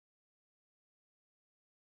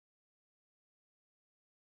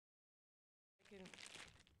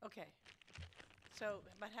Okay. So,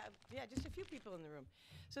 yeah, just a few people in the room.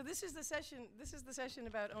 So this is the session. This is the session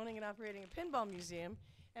about owning and operating a pinball museum,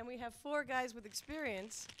 and we have four guys with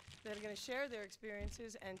experience that are going to share their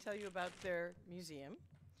experiences and tell you about their museum.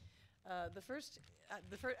 I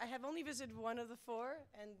have only visited one of the four,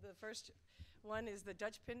 and the first one is the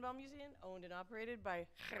Dutch Pinball Museum, owned and operated by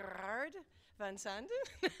Gerard van Sanden.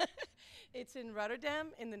 It's in Rotterdam,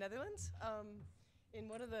 in the Netherlands, in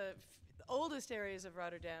one of the oldest areas of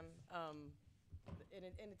Rotterdam. And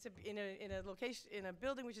it's in a location, in a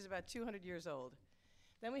building which is about 200 years old.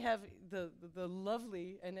 Then we have the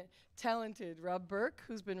lovely and talented Rob Burke,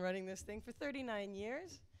 who's been running this thing for 39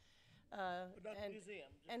 years. But not the museum.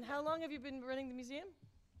 And how long have you been running the museum?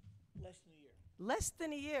 Less than a year. Less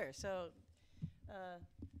than a year. So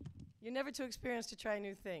you're never too experienced to try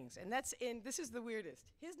new things. And this is the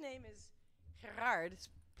weirdest. His name is Gerard,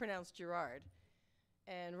 pronounced Gerard.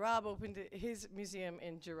 And Rob opened his museum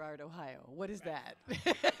in Girard, Ohio. What is that?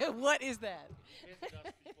 What is that? Visited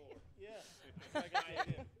us before. Yeah.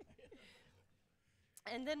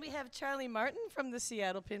 And then we have Charlie Martin from the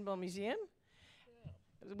Seattle Pinball Museum,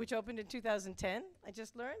 which opened in 2010, I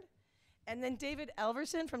just learned. And then David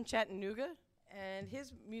Alverson from Chattanooga, and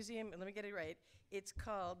his museum, let me get it right, it's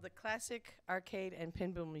called the Classic Arcade and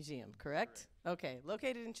Pinball Museum, correct? Okay,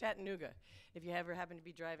 located in Chattanooga. If you ever happen to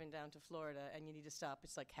be driving down to Florida and you need to stop,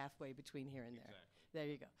 it's like halfway between here and there. There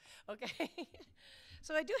you go. Okay.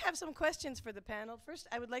 So I do have some questions for the panel. First,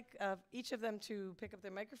 I would like each of them to pick up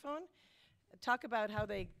their microphone, talk about how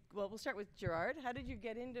we'll start with Gerard. How did you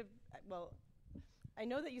get into, I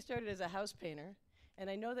know that you started as a house painter, and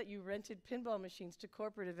I know that you rented pinball machines to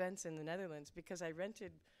corporate events in the Netherlands, because I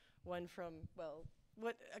rented one from,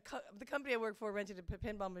 the company I work for rented a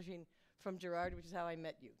pinball machine from Gerard, which is how I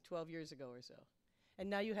met you 12 years ago or so. And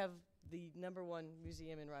now you have the #1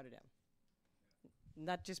 museum in Rotterdam.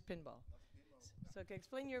 Not just pinball. So okay,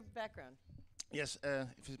 explain your background. Yes,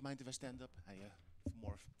 if you mind if I stand up, I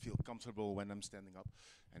more feel comfortable when I'm standing up,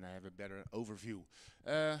 and I have a better overview.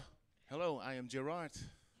 Hello, I am Gerard.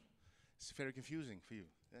 It's very confusing for you.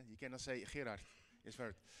 You cannot say Gerard. It's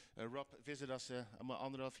very. Rob visited us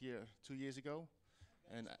 2 years ago,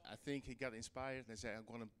 and I think he got inspired and said, "I'm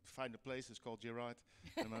going to find a place that's called Gerard,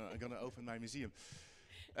 and I'm going to open my museum."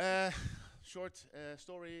 Short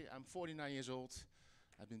story: I'm 49 years old.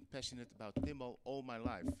 I've been passionate about pinball all my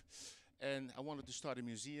life, and I wanted to start a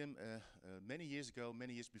museum many years ago.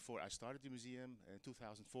 Many years before I started the museum, in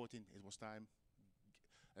 2014, it was time.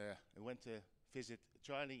 I went to visit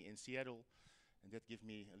Charlie in Seattle, and that gave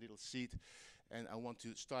me a little seat, and I want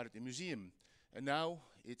to start a museum. And now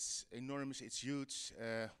it's enormous, it's huge.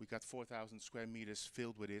 We got 4,000 square meters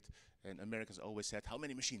filled with it, and Americans always said, how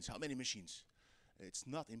many machines, how many machines? It's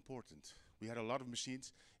not important. We had a lot of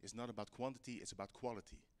machines. It's not about quantity, it's about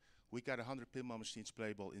quality. We got 100 pinball machines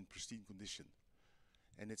playable in pristine condition.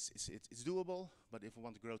 And it's doable, but if we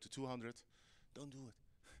want to grow to 200, don't do it.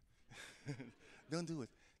 Don't do it.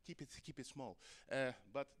 Keep it small.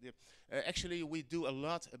 Actually, we do a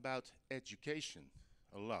lot about education,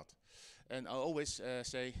 a lot. And I always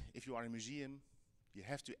say, if you are a museum, you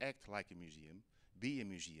have to act like a museum, be a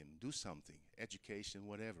museum, do something, education,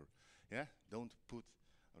 whatever. Yeah, don't put.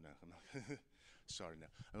 Oh no, I'm not. Sorry, no,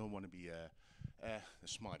 I don't want to be a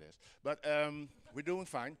smart ass. But we're doing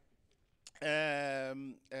fine. I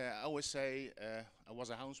always say I was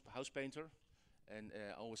a house painter. And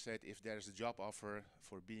I always said, if there is a job offer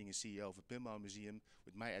for being a CEO of a pinball museum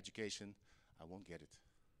with my education, I won't get it.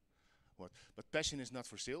 But passion is not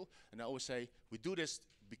for sale. And I always say, we do this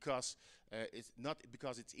because it's not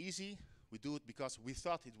because it's easy. We do it because we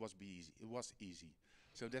thought it was easy. It was easy.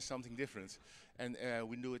 So there's something different. And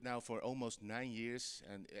we do it now for almost 9 years.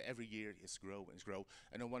 And every year it's grow and grow.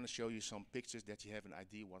 And I want to show you some pictures that you have an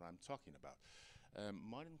idea what I'm talking about.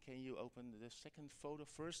 Martin, can you open the second photo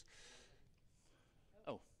first?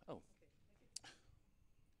 Oh. Okay.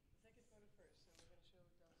 The second photo first, so we're going to show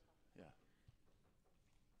Delfshaven. Yeah.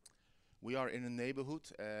 We are in a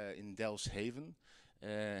neighborhood in Delfshaven.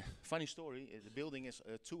 Funny story, the building is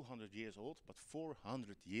 200 years old, but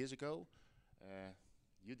 400 years ago,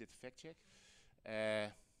 you did fact check. I'll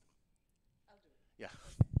do it. Yeah.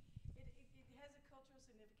 It has a cultural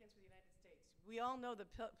significance for the United States. We all know the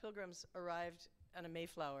Pilgrims arrived on a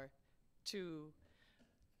Mayflower to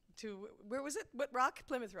where was it? What rock?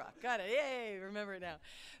 Plymouth Rock. Got it. Yay! Remember it now.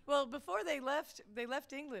 Well, before they left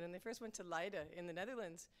England, and they first went to Leiden in the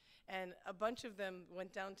Netherlands, and a bunch of them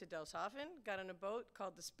went down to Delfshaven, got on a boat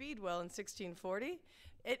called the Speedwell in 1640.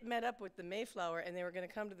 it met up with the Mayflower, and they were going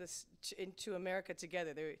to come to into America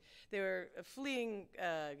together. They were fleeing,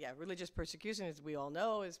 religious persecution, as we all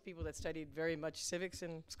know, as people that studied very much civics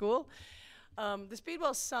in school. The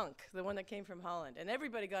Speedwell sunk, the one that came from Holland, and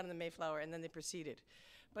everybody got on the Mayflower, and then they proceeded.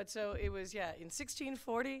 But so it was, in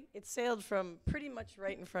 1640, it sailed from pretty much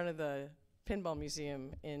right in front of the Pinball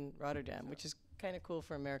Museum in Rotterdam, which is kind of cool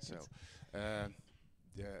for Americans. So,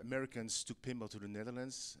 the Americans took pinball to the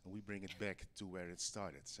Netherlands, and we bring it back to where it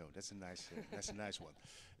started. So that's a nice one.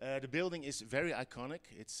 The building is very iconic.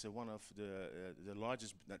 It's one of the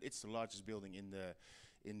largest. It's the largest building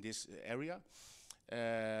in this area.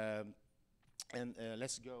 And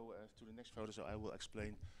let's go to the next photo. So I will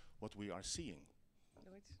explain what we are seeing.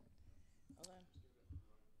 No, hold on.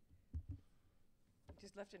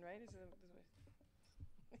 Just left and right is the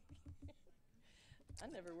I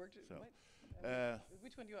never worked at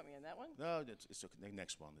which one do you want me in? That one? No, it's okay. The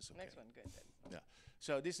next one is okay. Next one, good. Yeah.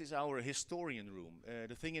 So this is our historian room.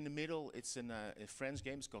 The thing in the middle, it's a French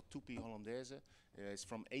game. It's called Toupie Hollandaise. It's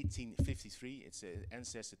from 1853. It's an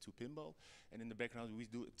ancestor to pinball. And in the background, we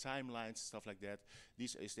do timelines, stuff like that.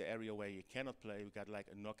 This is the area where you cannot play. We got like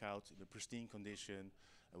a knockout in a pristine condition.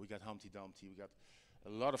 We got Humpty Dumpty. We got a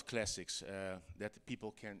lot of classics that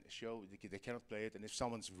people can show. They cannot play it. And if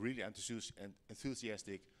someone's really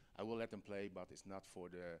enthusiastic, I will let them play, but it's not for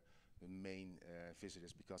the main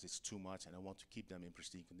visitors because it's too much, and I want to keep them in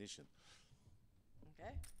pristine condition.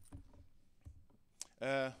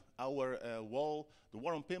 Okay. Our wall, the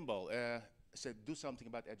war on pinball, said do something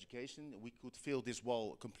about education. We could fill this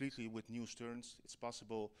wall completely with new sterns. It's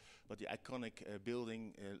possible, but the iconic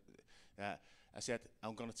building, I said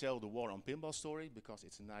I'm going to tell the war on pinball story because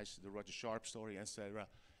it's a nice, the Roger Sharp story, etc.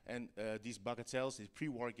 And these bagatelles, these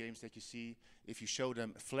pre-war games that you see, if you show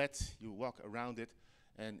them flat, you walk around it,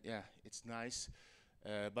 and yeah, it's nice.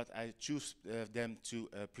 But I choose them to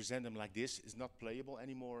present them like this. It's not playable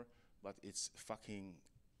anymore, but it's fucking,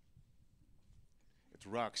 it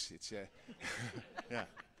rocks. It's yeah,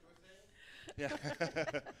 yeah.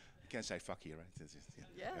 Can't say fuck here, right?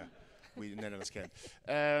 Yeah. We in the Netherlands can.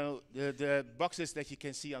 The boxes that you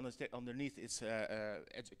can see underneath, it's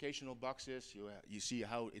educational boxes. You see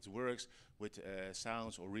how it works with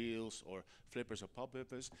sounds or reels or flippers or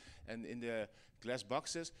pop-uppers. And in the glass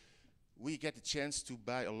boxes, we get the chance to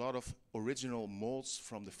buy a lot of original molds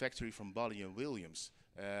from the factory from Bolly and Williams.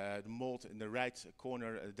 The mold in the right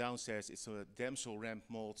corner downstairs, it's a damsel ramp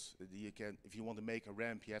mold. You can, if you want to make a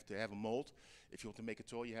ramp, you have to have a mold. If you want to make a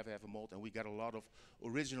toy, you have to have a mold. And we got a lot of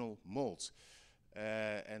original molds.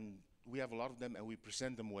 And we have a lot of them, and we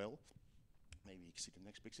present them well. Maybe you can see the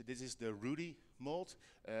next picture. This is the Rudy mold.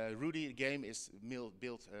 Rudy game is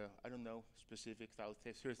built, I don't know, specific,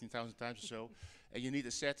 13,000 times or so. And you need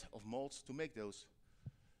a set of molds to make those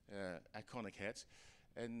iconic heads.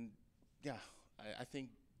 And yeah, I think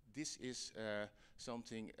this is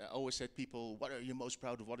something. I always said, people, what are you most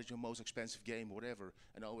proud of? What is your most expensive game, whatever?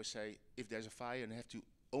 And I always say, if there's a fire and I have to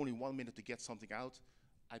only 1 minute to get something out,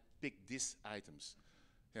 I pick these items.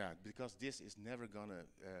 Yeah, because this is never gonna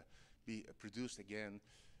be produced again.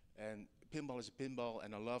 And pinball is a pinball,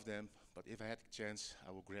 and I love them. But if I had the chance,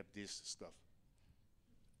 I will grab this stuff.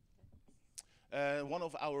 One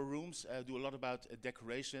of our rooms do a lot about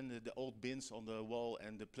decoration, the old bins on the wall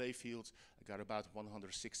and the play fields. I got about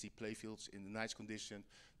 160 play fields in nice condition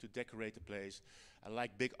to decorate the place. I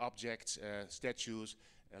like big objects, statues,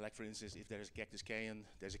 like for instance, if there's a Cactus Canyon,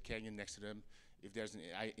 there's a canyon next to them. If there's an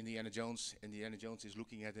Indiana Jones is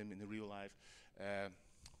looking at him in the real life.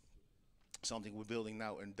 Something we're building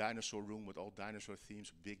now, a dinosaur room with all dinosaur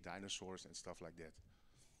themes, big dinosaurs and stuff like that.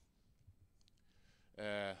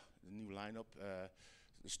 The new lineup.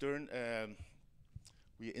 The Stern,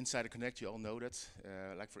 we Insider Connect, you all know that.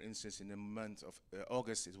 Like for instance, in the month of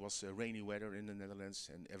August, it was rainy weather in the Netherlands,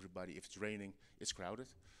 and everybody, if it's raining, it's crowded.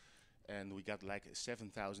 And we got like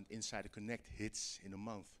 7,000 Insider Connect hits in a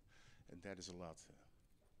month, and that is a lot.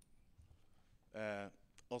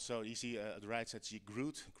 Also, you see at the right side, see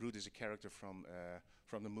Groot. Groot is a character from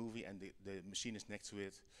the movie, and the machine is next to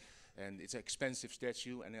it. And it's an expensive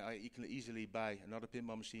statue, and I can easily buy another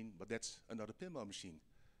pinball machine, but that's another pinball machine.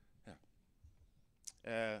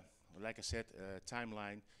 Yeah. Like I said,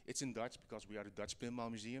 timeline. It's in Dutch because we are the Dutch Pinball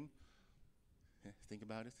Museum. Yeah, think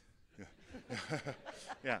about it.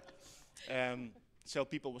 Yeah. So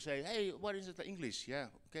people will say, hey, what is it in English? Yeah,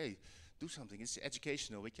 okay. Do something. It's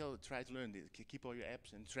educational. We can try to learn it. Keep all your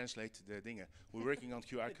apps and translate the dingen. We're working on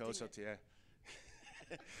QR codes. So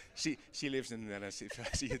she lives in the Netherlands. If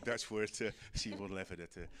I see a Dutch word, she will laugh at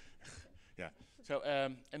it. Yeah. So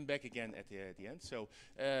and back again at the end. So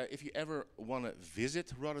if you ever want to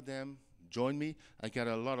visit Rotterdam, join me. I got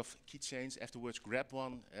a lot of keychains. Afterwards, grab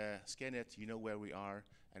one, scan it. You know where we are,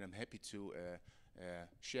 and I'm happy to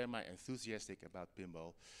share my enthusiastic about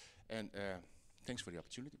pinball. And thanks for the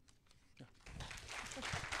opportunity.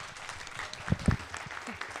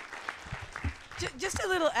 Just a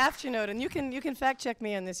little after note, and you can fact check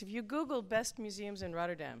me on this. If you Google best museums in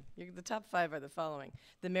Rotterdam, the top 5 are the following: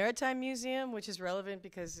 the Maritime Museum, which is relevant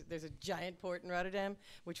because there's a giant port in Rotterdam,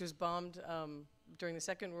 which was bombed during the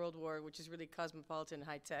Second World War, which is really cosmopolitan,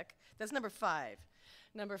 high tech. That's number 5.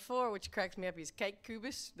 Number 4, which cracks me up, is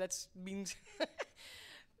Kijkkubus. That means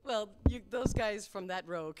well, those guys from that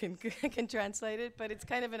row can translate it, but it's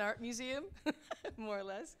kind of an art museum, more or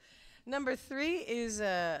less. Number 3 is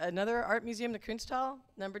another art museum, the Kunsthal.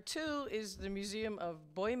 Number 2 is the Museum of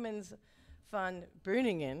Boijmans van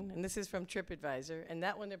Beuningen, and this is from TripAdvisor. And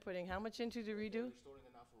that one they're putting how much into to redo? Restoring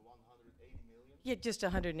it now for 180 million. Yeah, just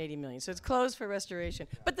 180 million. So it's closed for restoration.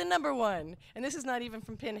 But the number 1, and this is not even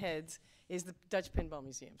from Pinheads, is the Dutch Pinball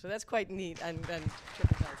Museum. So that's quite neat on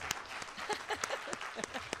TripAdvisor.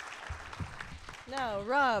 Now,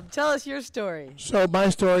 Rob, tell us your story. So my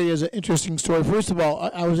story is an interesting story. First of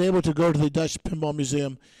all, I was able to go to the Dutch Pinball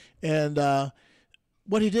Museum, and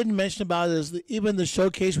what he didn't mention about it is even the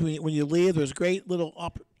showcase when you leave, there's great little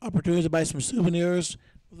opportunities to buy some souvenirs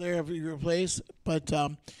there of your place. But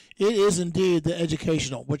it is indeed the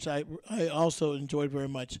educational, which I also enjoyed very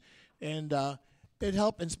much, and it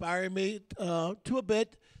helped inspire me to a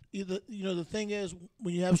bit. The thing is,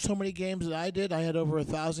 when you have so many games that I did, I had over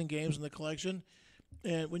 1,000 games in the collection.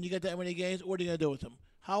 And when you get that many games, what are you going to do with them?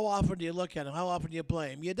 How often do you look at them? How often do you play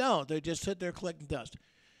them? You don't. They just sit there collecting dust.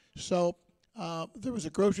 So there was a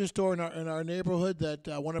grocery store in our neighborhood that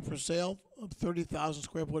wanted for sale, a 30,000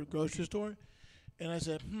 square foot grocery store. And I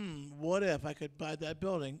said, what if I could buy that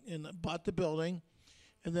building? And I bought the building.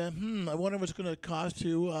 And then, I wonder what it's going to cost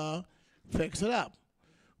to fix it up.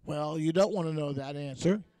 Well, you don't want to know that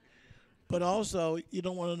answer. But also, you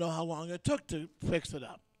don't want to know how long it took to fix it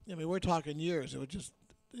up. I mean, we're talking years. It was just,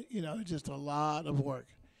 just a lot of work.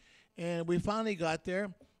 And we finally got there,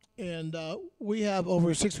 and we have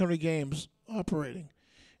over 600 games operating.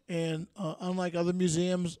 And unlike other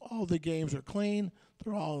museums, all the games are clean.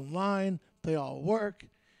 They're all in line. They all work.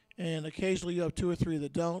 And occasionally you have 2 or 3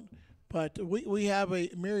 that don't. But we have a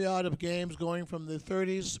myriad of games going from the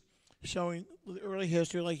 30s, showing the early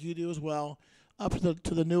history like you do as well, up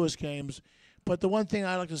to the newest games. But the one thing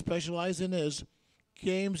I like to specialize in is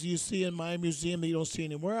games you see in my museum that you don't see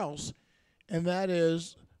anywhere else. And that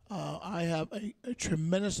is, I have a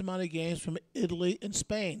tremendous amount of games from Italy and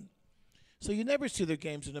Spain. So you never see their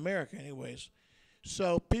games in America anyways.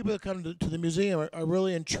 So people that come to the museum are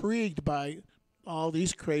really intrigued by all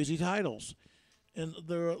these crazy titles. And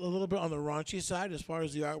they're a little bit on the raunchy side as far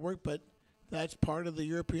as the artwork, but that's part of the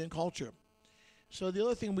European culture. So the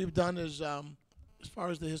other thing we've done is, as far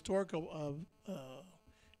as the historical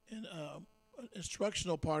and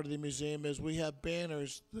instructional part of the museum, is we have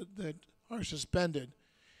banners that are suspended.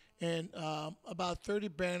 And about 30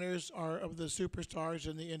 banners are of the superstars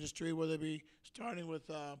in the industry, whether it be starting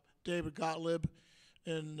with David Gottlieb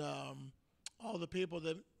and all the people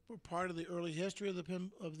that were part of the early history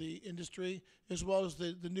of the industry, as well as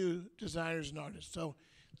the new designers and artists. So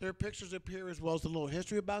their pictures up here, as well as the little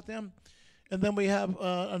history about them. And then we have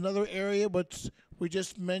another area which we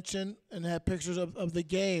just mentioned and have pictures of the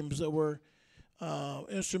games that were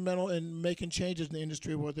instrumental in making changes in the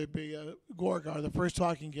industry, whether it be Gorgar, the first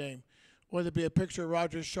talking game, whether it be a picture of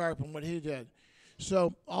Roger Sharp and what he did.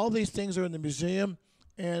 So all these things are in the museum,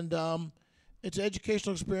 and it's an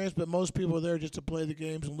educational experience, but most people are there just to play the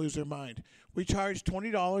games and lose their mind. We charge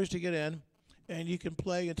 $20 to get in, and you can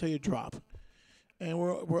play until you drop. And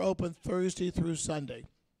we're open Thursday through Sunday.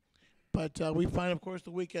 But we find, of course,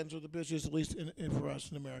 the weekends are the busiest, at least for us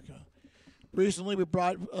in America. Recently, we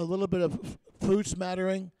brought a little bit of food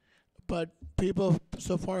smattering, but people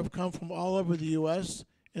so far have come from all over the U.S.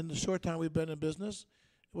 in the short time we've been in business,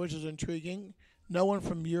 which is intriguing. No one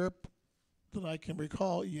from Europe that I can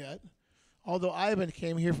recall yet. Although Ivan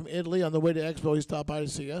came here from Italy on the way to Expo, he stopped by to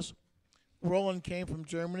see us. Roland came from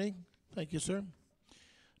Germany. Thank you, sir.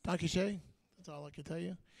 Danke schön. That's all I can tell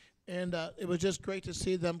you. And it was just great to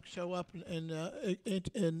see them show up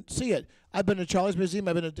and see it. I've been to Charlie's Museum,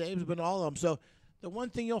 I've been to Dave's, I've been to all of them. So the one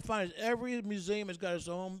thing you'll find is every museum has got its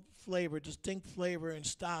own flavor, distinct flavor and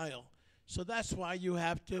style. So that's why you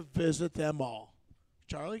have to visit them all.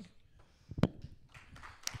 Charlie?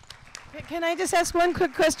 Can I just ask one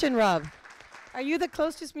quick question, Rob? Are you the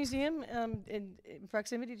closest museum in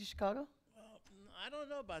proximity to Chicago? I don't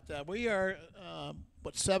know about that. We are,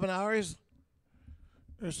 7 hours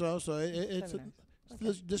or so? So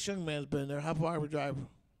This young man's been there. How far would we drive?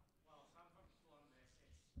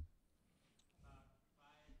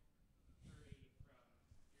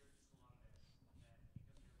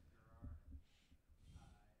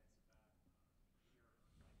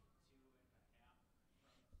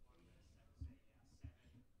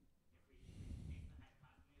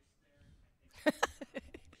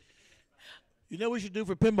 You know what we should do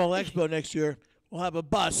for Pinball Expo next year? We'll have a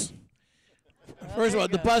bus. First of all,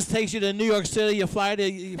 the bus takes you to New York City. You fly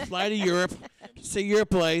to Europe, see your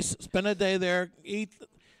place, spend a day there, eat,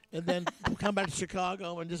 and then come back to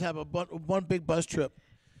Chicago and just have one big bus trip.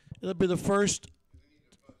 It'll be the first.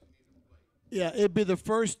 Yeah, it'd be the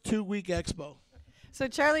first 2-week expo. So,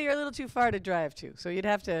 Charlie, you're a little too far to drive to. So you'd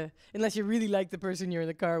have to, unless you really like the person you're in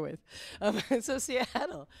the car with. So,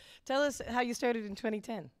 Seattle, tell us how you started in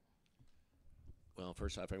 2010. Well,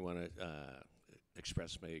 first off, I want to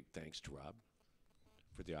express my thanks to Rob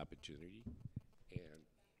for the opportunity. And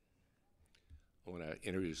I want to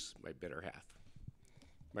introduce my better half,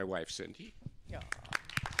 my wife, Cindy. Yeah.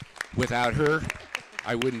 Without her,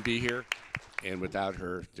 I wouldn't be here. And without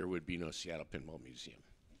her, there would be no Seattle Pinball Museum.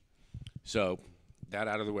 So, that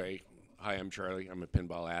out of the way. Hi, I'm Charlie. I'm a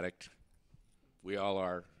pinball addict. We all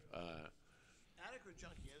are. Addict or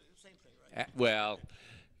junkie? Same thing, right? Well,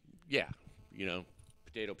 yeah, you know,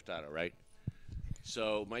 potato, potato, right?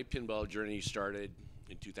 So my pinball journey started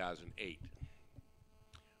in 2008.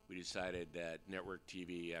 We decided that network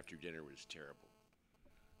TV after dinner was terrible.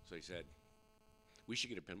 So I said, we should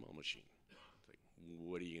get a pinball machine. It's like,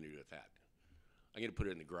 what are you going to do with that? I'm going to put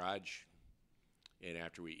it in the garage, and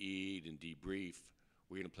after we eat and debrief,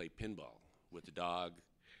 we're going to play pinball with the dog.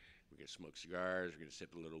 We're going to smoke cigars. We're going to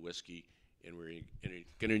sip a little whiskey, and we're going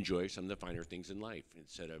to enjoy some of the finer things in life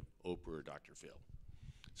instead of Oprah or Dr. Phil.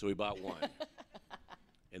 So we bought one,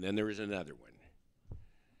 and then there was another one,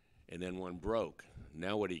 and then one broke.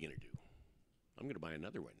 Now what are you going to do? I'm going to buy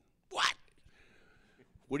another one. What?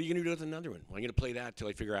 What are you going to do with another one? Well, I'm going to play that until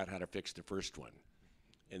I figure out how to fix the first one.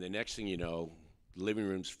 And the next thing you know, the living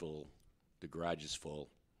room's full, the garage is full.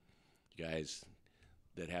 You guys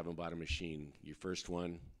that haven't bought a machine, your first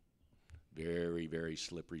one, very, very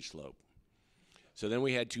slippery slope. So then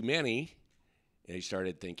we had too many, and I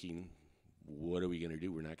started thinking, what are we going to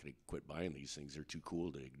do? We're not going to quit buying these things. They're too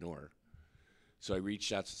cool to ignore. So I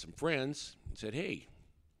reached out to some friends and said, hey,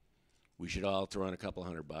 we should all throw in a couple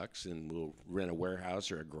 $100 and we'll rent a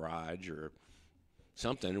warehouse or a garage or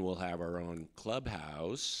something. We'll have our own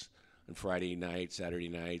clubhouse on Friday nights, Saturday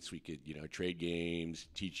nights. We could, trade games,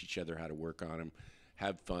 teach each other how to work on them,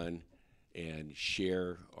 have fun, and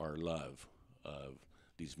share our love of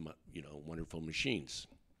these, wonderful machines.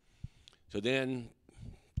 So then,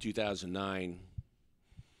 2009,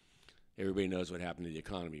 everybody knows what happened to the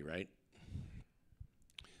economy, right?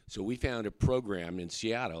 So we found a program in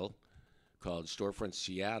Seattle called Storefront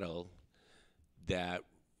Seattle that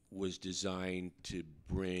was designed to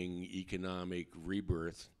bring economic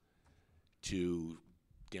rebirth to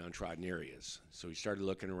downtrodden areas. So we started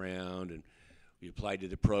looking around and we applied to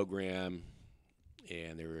the program,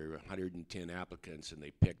 and there were 110 applicants and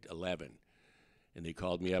they picked 11. And they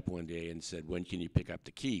called me up one day and said, when can you pick up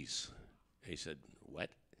the keys? I said, what?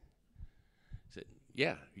 I said,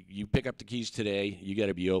 yeah, you pick up the keys today, you got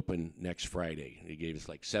to be open next Friday. And he gave us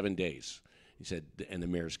like 7 days. He said, and the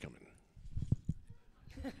mayor's coming.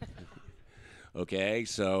 Okay,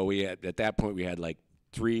 so we had, at that point we had like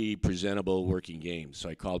 3 presentable working games. So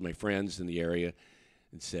I called my friends in the area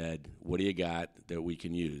and said, what do you got that we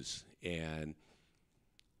can use? And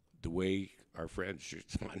the way our friends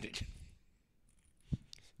responded,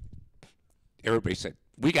 everybody said,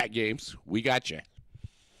 we got games, we got you.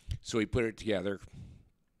 So we put it together,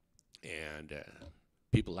 and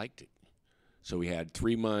people liked it. So we had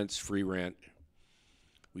 3 months free rent.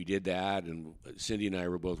 We did that, and Cindy and I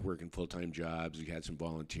were both working full-time jobs. We had some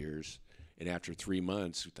volunteers. And after 3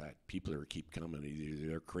 months, we thought, people are keep coming. Either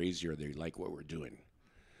they're crazy or they like what we're doing.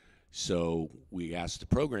 So we asked the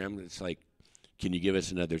program, it's like, can you give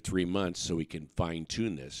us another 3 months so we can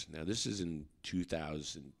fine-tune this? Now, this is in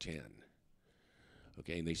 2010.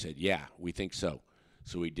 Okay, and they said, yeah, we think so.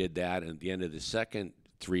 So we did that, and at the end of the second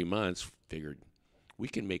 3 months, figured we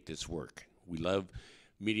can make this work. We love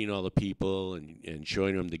meeting all the people and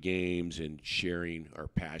showing them the games and sharing our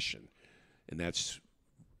passion. And that's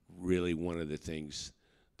really one of the things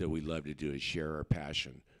that we love to do, is share our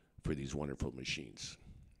passion for these wonderful machines.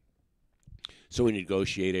 So we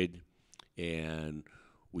negotiated, and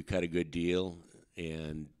we cut a good deal,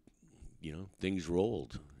 and things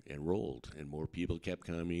rolled, and more people kept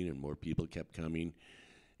coming, and more people kept coming,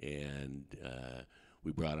 and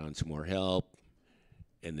we brought on some more help,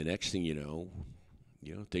 and the next thing you know,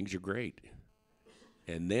 you know, things are great.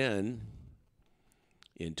 And then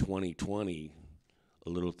in 2020, a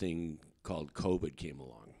little thing called COVID came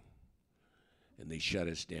along, and they shut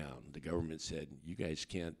us down. The government said, you guys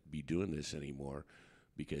can't be doing this anymore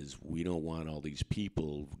because we don't want all these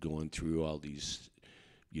people going through all these,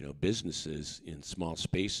 you know, businesses in small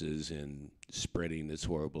spaces and spreading this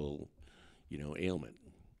horrible, you know, ailment.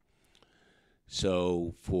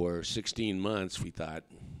 So for 16 months, we thought,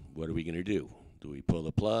 what are we going to do? Do we pull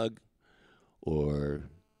the plug, or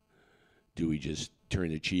do we just turn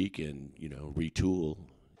the cheek and, you know, retool?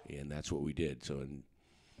 And that's what we did. So in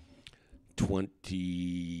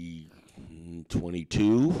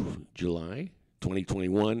 2022, July,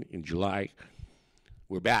 2021 in July,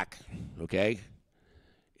 we're back, okay?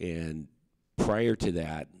 And prior to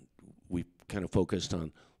that, we kind of focused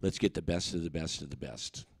on let's get the best of the best of the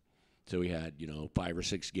best. So we had, you know, 5 or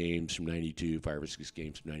 6 games from 92, 5 or 6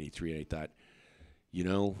 games from 93, and I thought, you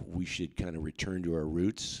know, we should kind of return to our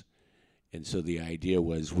roots. And so the idea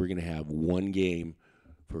was we're going to have one game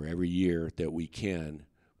for every year that we can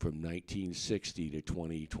from 1960 to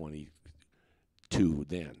 2022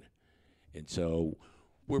 then. And so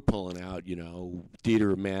we're pulling out, you know,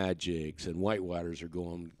 Theater of Magics and Whitewaters are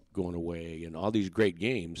going away and all these great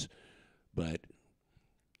games, but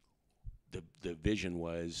the vision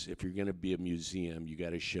was if you're going to be a museum, you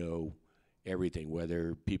got to show everything,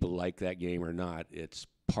 whether people like that game or not. It's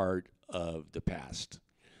part of the past.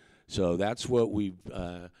 So that's what we've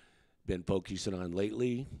been focusing on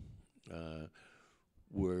lately.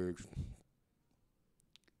 We're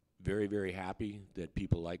very, very happy that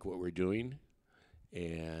people like what we're doing.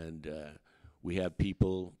 And we have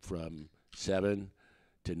people from 7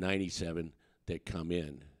 to 97 that come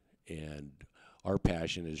in. And our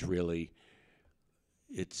passion is really,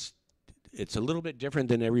 it's a little bit different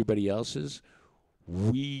than everybody else's.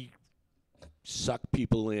 We suck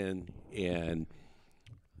people in and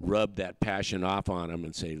rub that passion off on them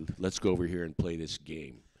and say, let's go over here and play this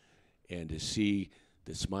game. And to see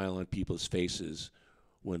the smile on people's faces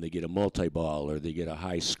when they get a multi-ball or they get a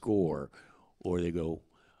high score, or they go,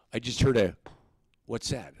 I just heard what's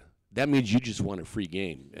that? That means you just won a free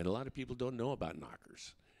game. And a lot of people don't know about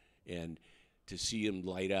knockers. And to see them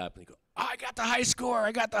light up and go, oh, I got the high score,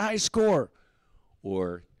 I got the high score.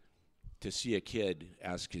 Or to see a kid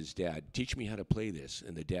ask his dad, teach me how to play this.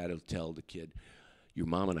 And the dad will tell the kid, your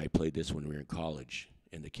mom and I played this when we were in college.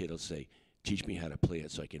 And the kid will say, teach me how to play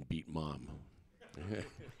it so I can beat mom.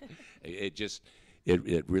 It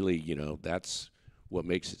really, you know, that's what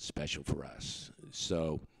makes it special for us.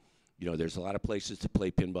 So, you know, there's a lot of places to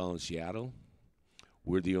play pinball in Seattle.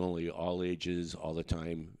 We're the only all ages, all the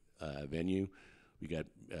time venue. We got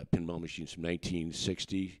pinball machines from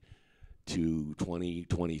 1960 to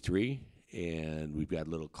 2023, and we've got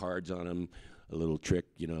little cards on them, a little trick,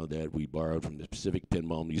 you know, that we borrowed from the Pacific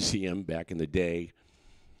Pinball Museum back in the day.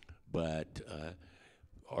 But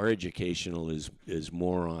our educational is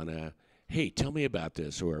more on a, hey, tell me about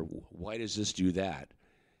this, or why does this do that?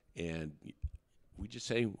 And we just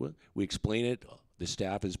say, well, we explain it. The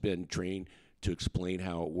staff has been trained to explain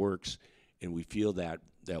how it works, and we feel that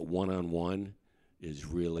one-on-one is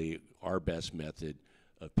really our best method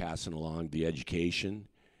of passing along the education,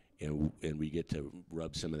 and we get to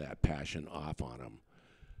rub some of that passion off on them.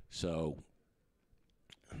 So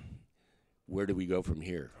where do we go from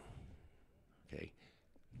here? Okay.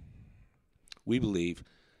 We believe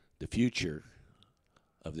the future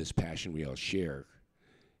of this passion we all share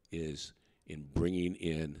is in bringing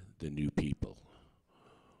in the new people.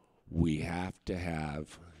 We have to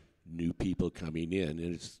have new people coming in,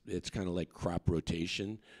 and it's kind of like crop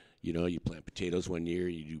rotation. You know, you plant potatoes one year,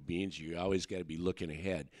 you do beans, you always got to be looking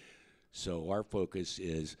ahead. So our focus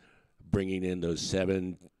is bringing in those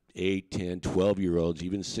 7, 8, 10, 12-year-olds,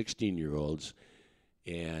 even 16-year-olds,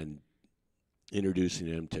 and introducing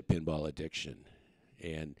them to pinball addiction.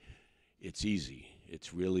 And it's easy.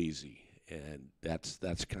 It's real easy. And that's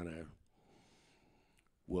kind of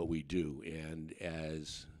what we do. And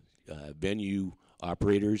as venue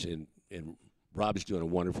operators, and Rob's doing a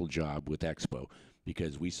wonderful job with Expo,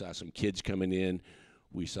 because we saw some kids coming in.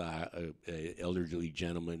 We saw a elderly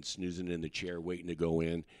gentleman snoozing in the chair waiting to go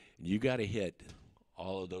in. And you got to hit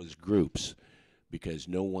all of those groups, because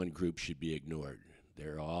no one group should be ignored.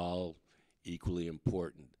 They're all equally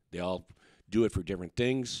important. They all do it for different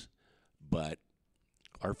things, but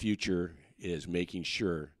our future is making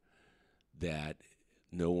sure that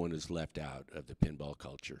no one is left out of the pinball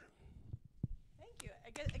culture. Thank you.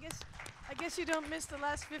 I guess you don't miss the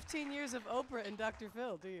last 15 years of Oprah and Dr.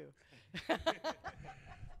 Phil, do you?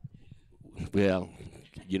 Well,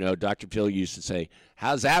 you know, Dr. Phil used to say,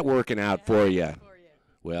 how's that working out for you?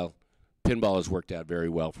 Well, pinball has worked out very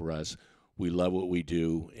well for us. We love what we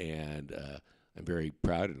do, and I'm very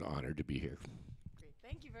proud and honored to be here. Great.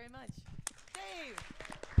 Thank you very much. Dave.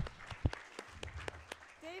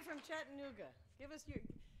 Dave from Chattanooga. Give us your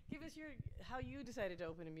how you decided to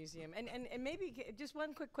open a museum. And maybe just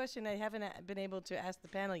one quick question I haven't been able to ask the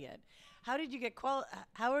panel yet. How did you get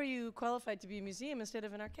how are you qualified to be a museum instead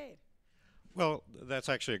of an arcade? Well, that's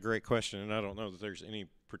actually a great question, and I don't know that there's any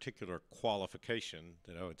particular qualification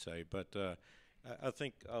that I would say, but I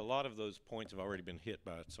think a lot of those points have already been hit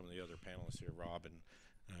by some of the other panelists here, Rob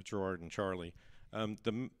and Gerard and Charlie.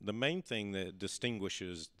 The main thing that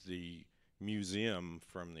distinguishes the museum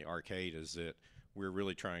from the arcade is that we're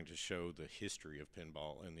really trying to show the history of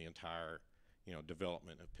pinball and the entire,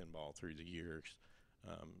 development of pinball through the years.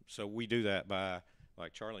 So we do that by,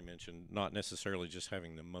 like Charlie mentioned, not necessarily just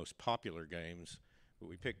having the most popular games, but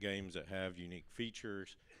we pick games that have unique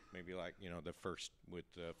features. Maybe like, the first with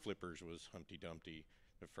flippers was Humpty Dumpty,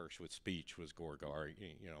 the first with speech was Gorgar,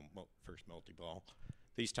 first multi-ball,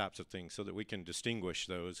 these types of things, so that we can distinguish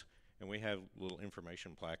those. And we have little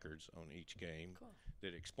information placards on each game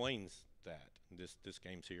that explains that this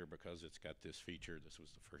game's here because it's got this feature. This was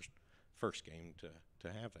the first game to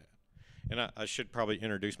have that. And I should probably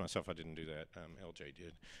introduce myself. I didn't do that. LJ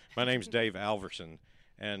did. My name's Dave Alverson,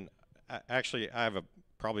 and I have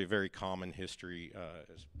probably a very common story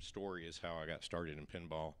is how I got started in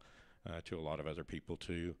pinball to a lot of other people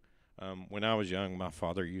too. When I was young, my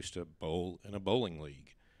father used to bowl in a bowling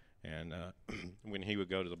league. And when he would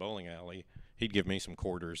go to the bowling alley, he'd give me some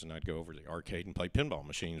quarters, and I'd go over to the arcade and play pinball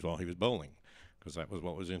machines while he was bowling, because that was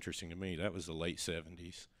what was interesting to me. That was the late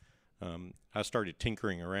 70s. I started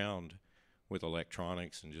tinkering around with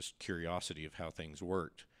electronics and just curiosity of how things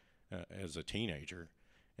worked as a teenager.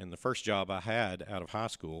 And the first job I had out of high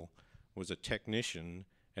school was a technician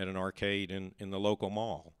at an arcade in the local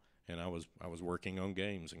mall. And I was working on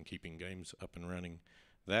games and keeping games up and running.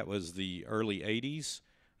 That was the early 80s.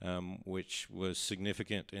 Which was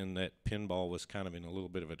significant in that pinball was kind of in a little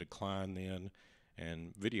bit of a decline then,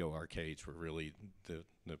 and video arcades were really the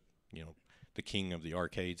king of the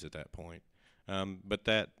arcades at that point. But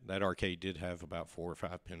that arcade did have about 4 or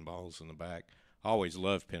 5 pinballs in the back. I always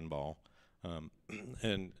loved pinball,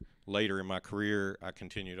 and later in my career, I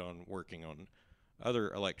continued on working on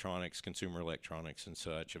other electronics, consumer electronics and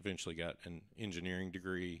such. Eventually got an engineering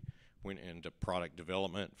degree, went into product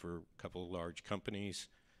development for a couple of large companies.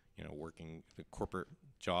 Working the corporate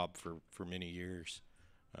job for many years.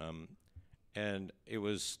 And it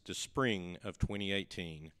was the spring of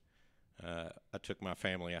 2018. I took my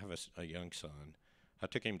family, I have a young son. I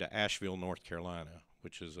took him to Asheville, North Carolina,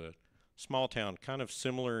 which is a small town kind of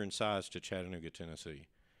similar in size to Chattanooga, Tennessee.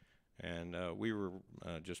 And we were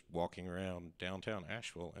just walking around downtown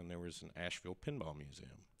Asheville, and there was an Asheville Pinball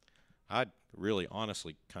Museum. I'd really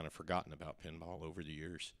honestly kind of forgotten about pinball over the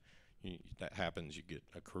years. That happens. You get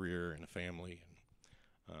a career and a family.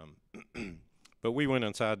 But we went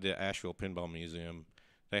inside the Asheville Pinball Museum.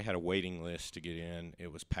 They had a waiting list to get in.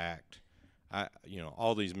 It was packed.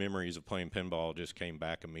 All these memories of playing pinball just came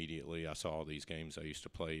back immediately. I saw all these games I used to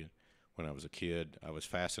play when I was a kid. I was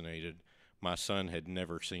fascinated. My son had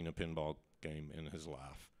never seen a pinball game in his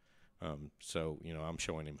life. So I'm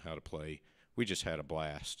showing him how to play. We just had a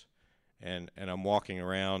blast. And I'm walking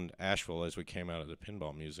around Asheville as we came out of the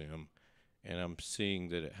Pinball Museum, and I'm seeing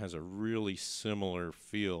that it has a really similar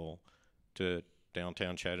feel to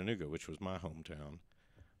downtown Chattanooga, which was my hometown.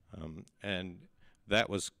 And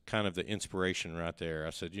that was kind of the inspiration right there.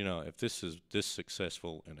 I said, if this is this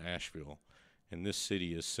successful in Asheville, and this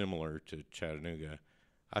city is similar to Chattanooga,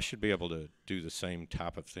 I should be able to do the same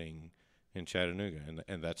type of thing in Chattanooga.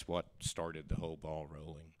 And that's what started the whole ball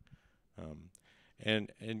rolling.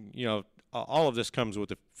 And all of this comes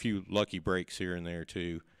with a few lucky breaks here and there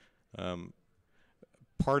too.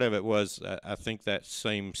 Part of it was I think that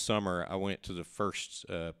same summer I went to the first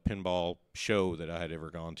pinball show that I had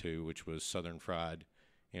ever gone to, which was Southern Fried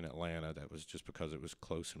in Atlanta. That was just because it was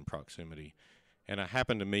close in proximity. And I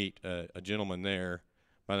happened to meet a gentleman there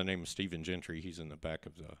by the name of Stephen Gentry. He's in the back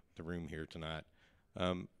of the room here tonight.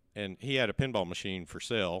 And he had a pinball machine for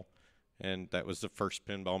sale, and that was the first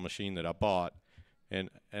pinball machine that I bought. And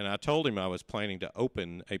I told him I was planning to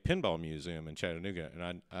open a pinball museum in Chattanooga,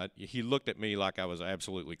 and he looked at me like I was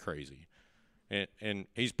absolutely crazy, and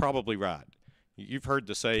he's probably right. You've heard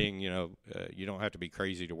the saying, you don't have to be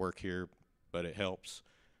crazy to work here, but it helps.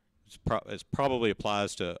 It probably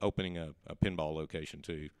applies to opening a pinball location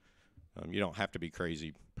too. You don't have to be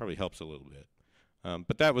crazy. Probably helps a little bit.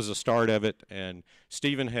 But that was the start of it, and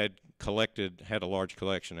Stephen had a large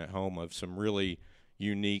collection at home of some really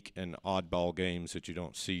unique and oddball games that you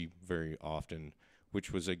don't see very often,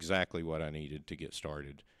 which was exactly what I needed to get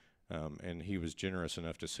started. And he was generous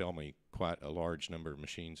enough to sell me quite a large number of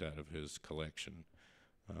machines out of his collection.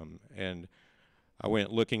 And I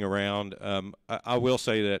went looking around. I will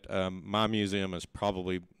say that my museum is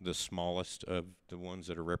probably the smallest of the ones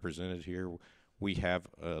that are represented here. We have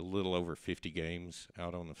a little over 50 games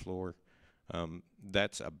out on the floor.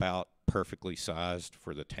 That's about perfectly sized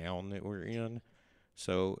for the town that we're in.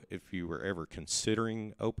 So if you were ever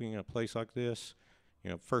considering opening a place like this,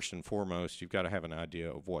 first and foremost, you've got to have an idea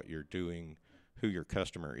of what you're doing, who your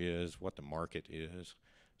customer is, what the market is.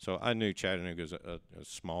 So I knew Chattanooga is a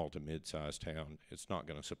small to mid-sized town. It's not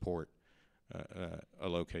going to support a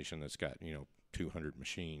location that's got 200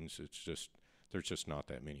 machines. There's just not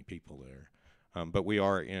that many people there. But we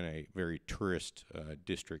are in a very tourist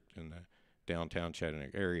district in the downtown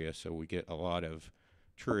Chattanooga area, so we get a lot of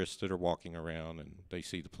tourists that are walking around and they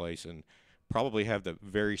see the place and probably have the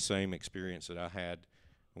very same experience that I had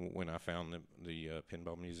when I found the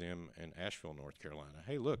Pinball Museum in Asheville, North Carolina.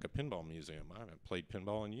 Hey, look, a pinball museum. I haven't played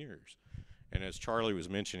pinball in years. And as Charlie was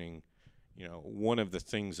mentioning, one of the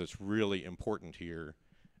things that's really important here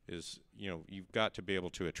is, you've got to be able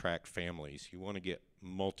to attract families. You want to get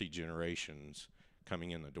multi-generations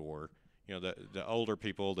coming in the door. The older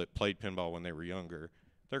people that played pinball when they were younger,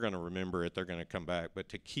 they're going to remember it, they're going to come back. But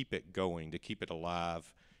to keep it going, to keep it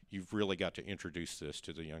alive, you've really got to introduce this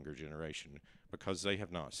to the younger generation because they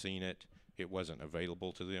have not seen it. It wasn't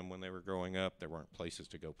available to them when they were growing up. There weren't places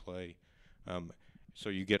to go play. So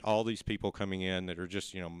you get all these people coming in that are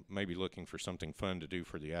just, maybe looking for something fun to do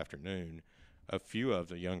for the afternoon. A few of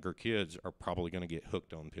the younger kids are probably going to get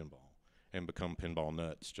hooked on pinball and become pinball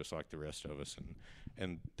nuts just like the rest of us.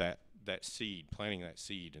 And that seed, planting that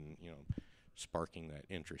seed and, sparking that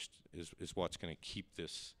interest is what's going to keep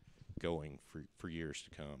this going for years to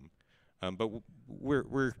come. But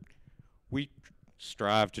we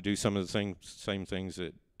strive to do some of the same things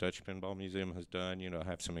that Dutch Pinball Museum has done,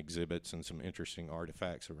 have some exhibits and some interesting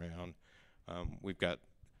artifacts around. We've got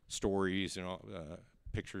stories,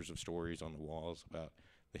 pictures of stories on the walls about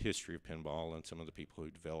the history of pinball and some of the people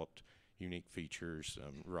who developed unique features.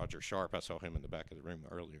 Roger Sharp, I saw him in the back of the room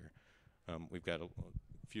earlier. We've got a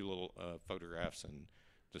few little photographs and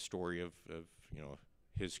the story of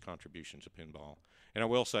his contribution to pinball. And I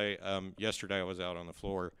will say, yesterday I was out on the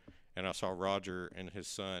floor and I saw Roger and his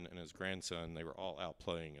son and his grandson. They were all out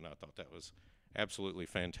playing, and I thought that was absolutely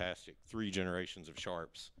fantastic. 3 generations of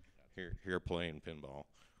Sharps here playing pinball,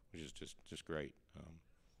 which is just great.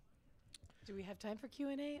 Do we have time for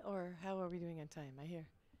Q&A, or how are we doing on time? I hear.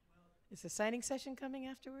 Is the signing session coming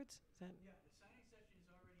afterwards? Is that Yeah, the signing session is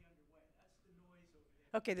already underway. That's the noise over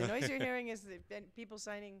there. okay, the noise you're hearing is the people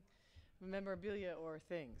signing memorabilia or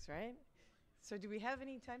things, right? So do we have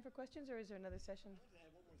any time for questions, or is there another session?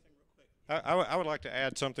 I would like to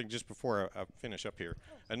add something just before I finish up here.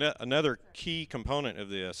 Another key component of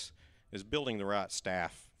this is building the right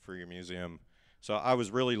staff for your museum. So I was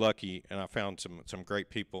really lucky, and I found some great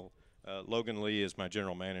people. Logan Lee is my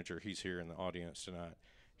general manager. He's here in the audience tonight.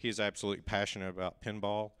 He's absolutely passionate about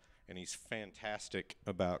pinball, and he's fantastic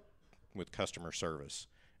with customer service.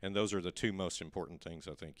 And those are the 2 most important things,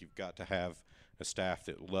 I think. You've got to have a staff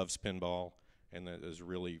that loves pinball and that is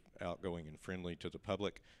really outgoing and friendly to the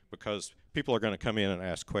public, because people are going to come in and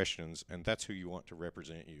ask questions, and that's who you want to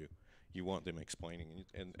represent you. You want them explaining,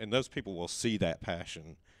 and those people will see that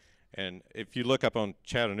passion. And if you look up on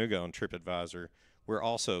Chattanooga on TripAdvisor, we're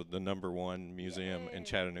also the #1 museum in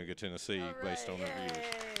Chattanooga, Tennessee, based on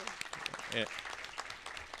reviews.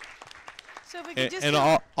 So if we could just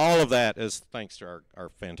all of that is thanks to our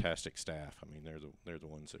fantastic staff. I mean, they're the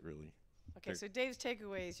ones that really. Okay, so Dave's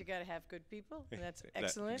takeaway is you got to have good people, and that's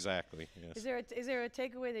excellent. Exactly. Yes. Is there a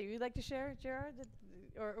takeaway that you'd like to share, Gerard?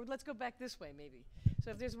 Or let's go back this way, maybe. So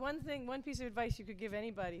if there's one piece of advice you could give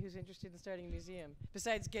anybody who's interested in starting a museum,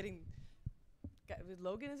 besides getting,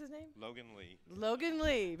 Logan is his name? Logan Lee. Logan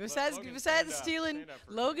Lee. Besides stand stealing up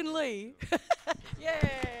for Logan Lee.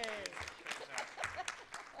 Yay!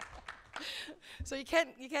 So you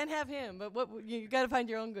can't have him, but you got to find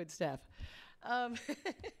your own good staff.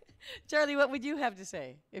 Charlie, what would you have to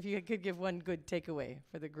say if you could give one good takeaway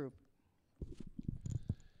for the group?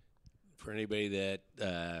 For anybody that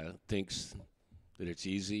thinks that it's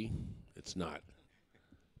easy, it's not.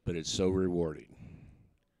 But it's so rewarding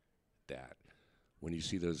that when you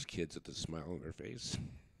see those kids with the smile on their face,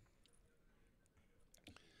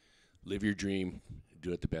 live your dream,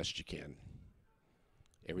 do it the best you can.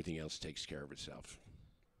 Everything else takes care of itself.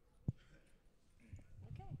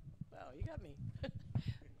 Okay. Well, you got me.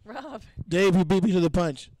 Rob. Dave, you beat me to the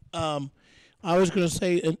punch. I was going to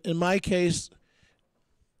say, in my case,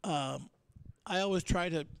 I always try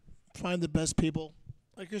to find the best people,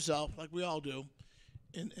 like yourself, like we all do,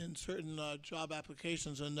 in certain job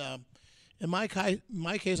applications. And in my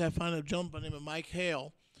case, I found a gentleman by the name of Mike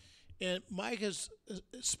Hale. And Mike is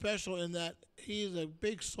special in that he's a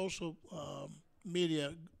big social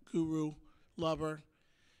media guru, lover,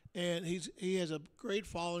 and he has a great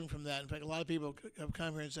following from that. In fact, a lot of people have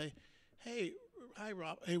come here and say, "Hey, hi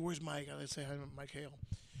Rob. Hey, where's Mike?" And I say, "Hi, I'm Mike Hale."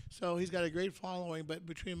 So he's got a great following. But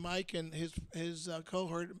between Mike and his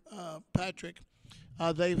cohort Patrick,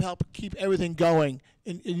 they've helped keep everything going.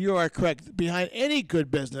 And you are correct. Behind any good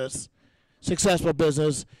business, successful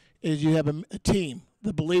business, is you have a team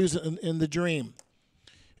that believes in the dream.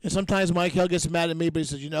 And sometimes Mike Hill gets mad at me, but he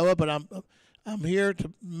says, "You know what? But I'm here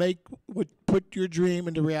to put your dream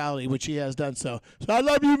into reality," which he has done so. So I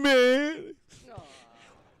love you, man. Aww.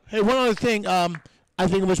 Hey, one other thing, I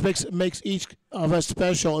think which makes each of us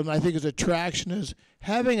special, and I think is attraction, is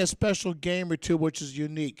having a special game or two which is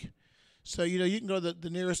unique. So you can go to the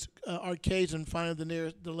nearest arcades and find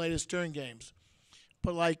the latest Stern games.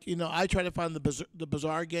 But I try to find the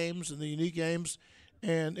bizarre games and the unique games.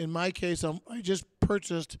 And in my case, I just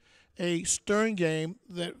purchased a Stern game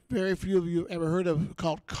that very few of you ever heard of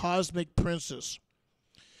called Cosmic Princess.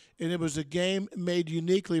 And it was a game made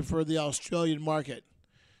uniquely for the Australian market.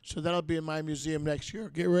 So that'll be in my museum next year.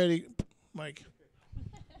 Get ready, Mike.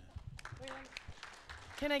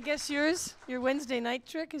 Can I guess yours? Your Wednesday night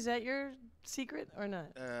trick? Is that your secret or not?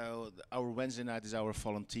 Our Wednesday night is our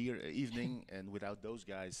volunteer evening, and without those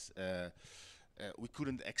guys, we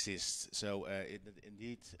couldn't exist. So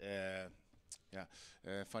indeed,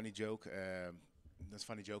 funny joke. That's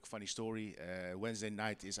funny joke, funny story. Wednesday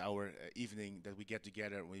night is our evening that we get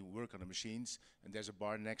together and we work on the machines. And there's a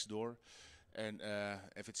bar next door. And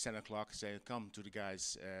if it's 10 o'clock, say, "Come to the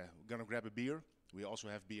guys. We're gonna grab a beer." We also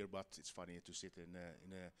have beer, but it's funny to sit in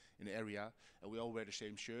an area. And we all wear the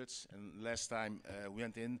same shirts. And last time we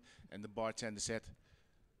went in, and the bartender said,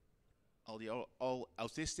 "All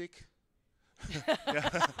autistic."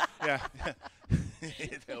 yeah.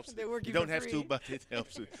 It helps. They're working you don't for have free. to, but it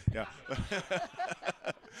helps. Yeah.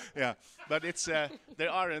 Yeah, but it's they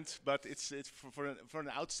aren't. But it's for an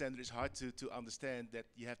outsider, it's hard to understand that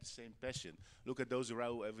you have the same passion. Look at those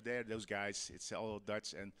row over there, those guys. It's all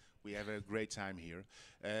Dutch, and we have a great time here.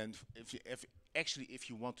 And if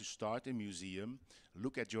you want to start a museum,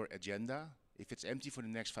 look at your agenda. If it's empty for the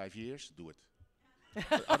next 5 years, do it.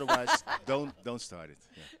 But otherwise, don't start it.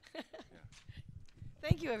 Yeah.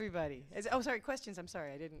 Thank you, everybody. Sorry, questions. I'm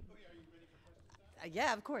sorry, I didn't. Oh, yeah, are you ready for questions now?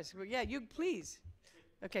 Yeah, of course. Well, yeah, you please.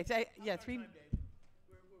 Okay, so three. We're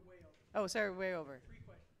way over. Oh, sorry, way over. 3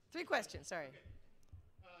 questions. 3 questions. Sorry. Okay.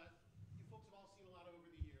 You folks have all seen a lot over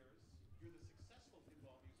the years. You're the successful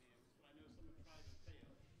pinball museums, but I know some have tried and failed.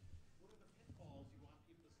 What are the pitfalls you want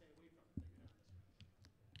people to stay away from that you have?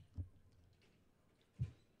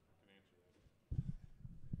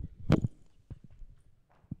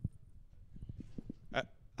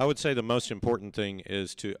 I would say the most important thing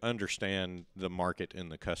is to understand the market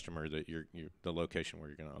and the customer that the location where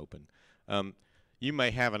you're going to open. You may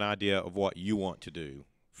have an idea of what you want to do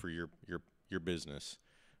for your business,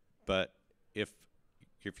 but if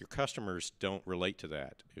your customers don't relate to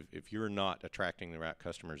that, if you're not attracting the right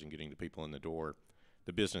customers and getting the people in the door,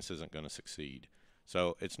 the business isn't going to succeed.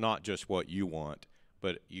 So it's not just what you want,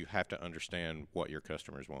 but you have to understand what your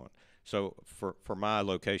customers want. So for my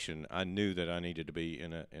location, I knew that I needed to be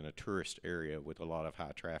in a tourist area with a lot of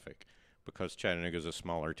high traffic, because Chattanooga is a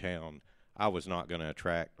smaller town. I was not going to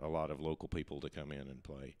attract a lot of local people to come in and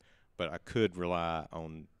play, but I could rely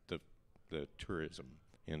on the tourism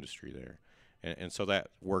industry there, and so that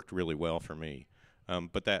worked really well for me.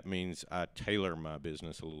 But that means I tailor my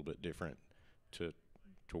business a little bit different to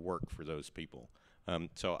work for those people.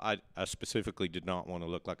 So I specifically did not want to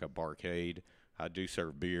look like a barcade. I do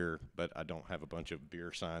serve beer, but I don't have a bunch of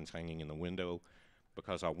beer signs hanging in the window,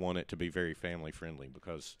 because I want it to be very family friendly,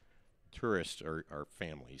 because tourists are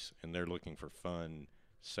families and they're looking for fun,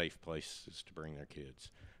 safe places to bring their kids.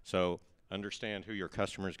 So understand who your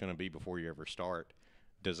customer is going to be before you ever start.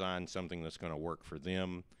 Design something that's going to work for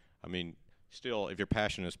them. I mean, still, if your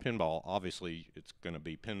passion is pinball, obviously it's going to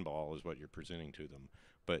be pinball is what you're presenting to them,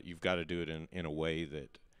 but you've got to do it in a way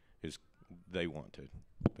that is they want to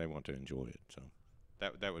enjoy it. So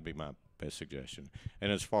that would be my best suggestion.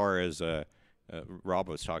 And as far as Rob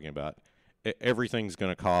was talking about, everything's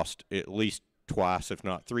going to cost at least twice, if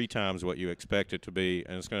not 3 times what you expect it to be,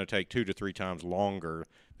 and it's going to take 2 to 3 times longer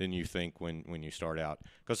than you think when you start out,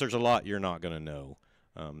 because there's a lot you're not going to know.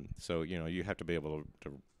 So you have to be able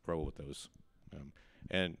to roll with those.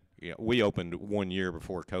 And we opened 1 year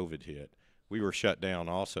before COVID hit. We were shut down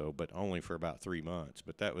also, but only for about 3 months.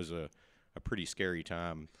 But that was a pretty scary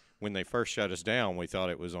time. When they first shut us down, we thought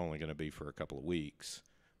it was only going to be for a couple of weeks.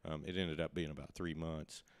 It ended up being about 3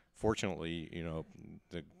 months. Fortunately,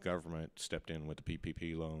 the government stepped in with the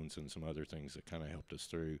PPP loans and some other things that kind of helped us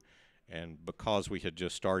through. And because we had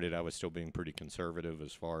just started, I was still being pretty conservative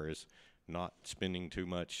as far as not spending too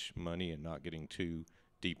much money and not getting too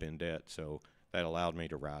deep in debt. So that allowed me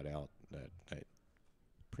to ride out that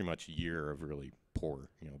pretty much a year of really poor,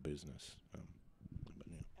 business. But,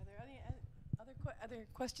 yeah. Are there any other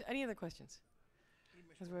questions? Any other questions?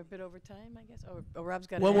 Because we're a bit over time, I guess. Oh, Rob's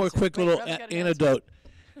got One an more answer. quick Wait, little Rob's got an answer. anecdote.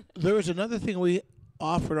 There is another thing we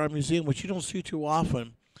offer in our museum, which you don't see too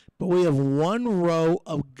often, but we have one row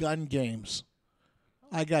of gun games.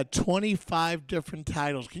 I got 25 different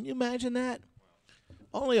titles. Can you imagine that?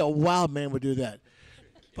 Only a wild man would do that.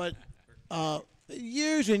 But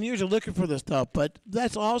years and years of looking for this stuff, but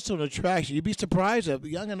that's also an attraction. You'd be surprised at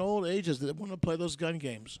young and old ages that want to play those gun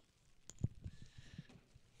games.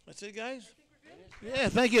 That's it, guys? Yeah,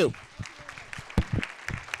 thank you.